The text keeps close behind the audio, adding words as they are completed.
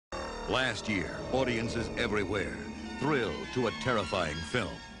Last year, audiences everywhere thrilled to a terrifying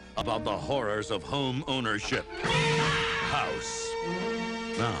film about the horrors of home ownership. House.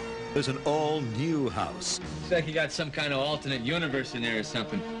 Now, there's an all-new house. It's like you got some kind of alternate universe in there or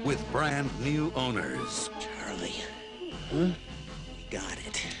something. With brand new owners. Charlie. Huh? Got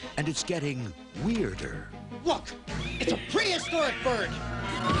it. And it's getting weirder. Look! It's a prehistoric bird!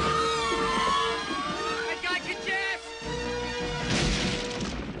 I got you, Jeff!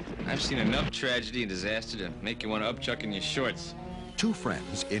 I've seen enough tragedy and disaster to make you want to upchuck in your shorts. Two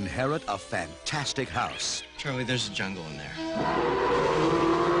friends inherit a fantastic house. Charlie, there's a jungle in there.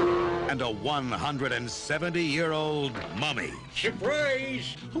 And a 170-year-old mummy.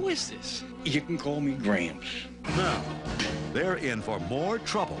 Surprise! Who is this? You can call me Gramps. Now, they're in for more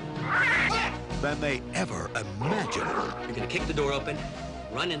trouble than they ever imagined. You're gonna kick the door open,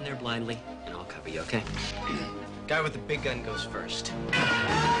 run in there blindly, and I'll cover you, okay? Guy with the big gun goes first.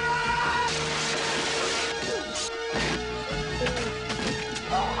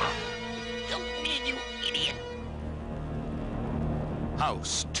 You idiot!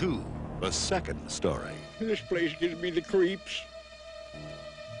 House 2, the second story. This place gives me the creeps.